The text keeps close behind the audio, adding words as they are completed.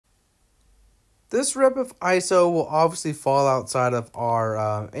This rep of ISO will obviously fall outside of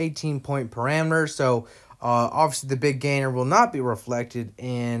our 18-point parameter, so obviously the big gainer will not be reflected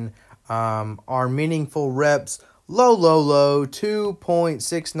in our meaningful reps. Low,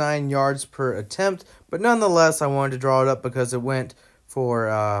 2.69 yards per attempt, but nonetheless, I wanted to draw it up because it went for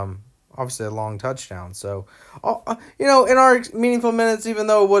obviously a long touchdown. So, in our meaningful minutes, even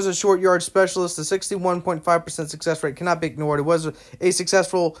though it was a short yard specialist, the 61.5% success rate cannot be ignored. It was a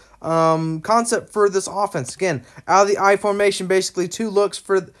successful concept for this offense. Again, out of the I formation, basically two looks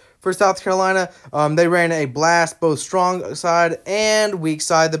for South Carolina. They ran a blast, both strong side and weak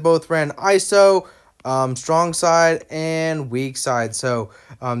side. They both ran ISO, strong side and weak side. So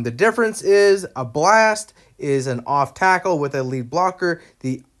the difference is a blast is an off tackle with a lead blocker.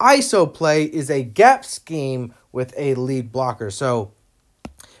 The ISO play is a gap scheme with a lead blocker. So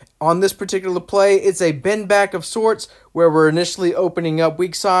on this particular play, it's a bend back of sorts where we're initially opening up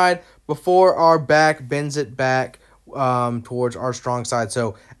weak side before our back bends it back towards our strong side.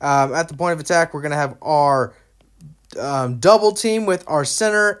 So at the point of attack, we're going to have our double team with our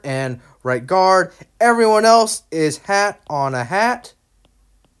center and right guard. Everyone else is hat on a hat.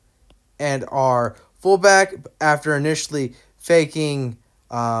 And our fullback, after initially faking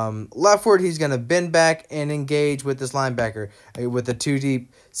leftward, he's going to bend back and engage with this linebacker. With a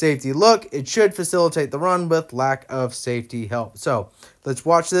two-deep safety look, it should facilitate the run with lack of safety help. So let's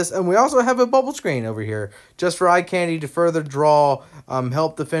watch this. And we also have a bubble screen over here just for eye candy to further draw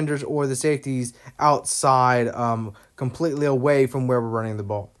help defenders or the safeties outside, completely away from where we're running the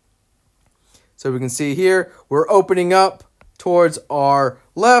ball. So we can see here, we're opening up towards our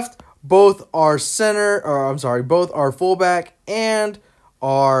left. Both our both our fullback and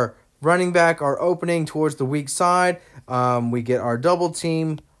our running back are opening towards the weak side. We get our double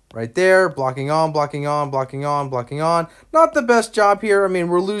team right there, blocking on. Not the best job here. I mean,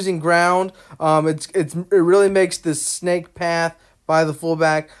 we're losing ground. It really makes this snake path by the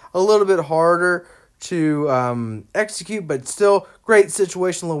fullback a little bit harder to execute, but still great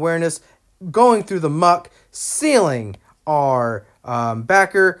situational awareness, going through the muck, sealing our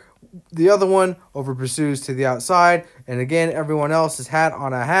backer. The other one over pursues to the outside, and again, everyone else is hat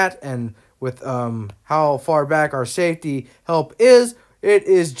on a hat, and with how far back our safety help is, it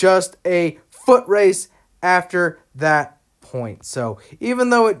is just a foot race after that point. So even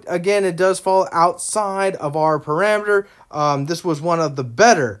though it does fall outside of our parameter, this was one of the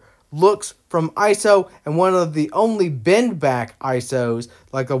better looks from ISO and one of the only bend back ISOs,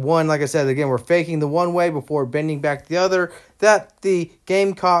 like I said, again, we're faking the one way before bending back the other, that the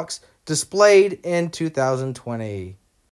Gamecocks displayed in 2020.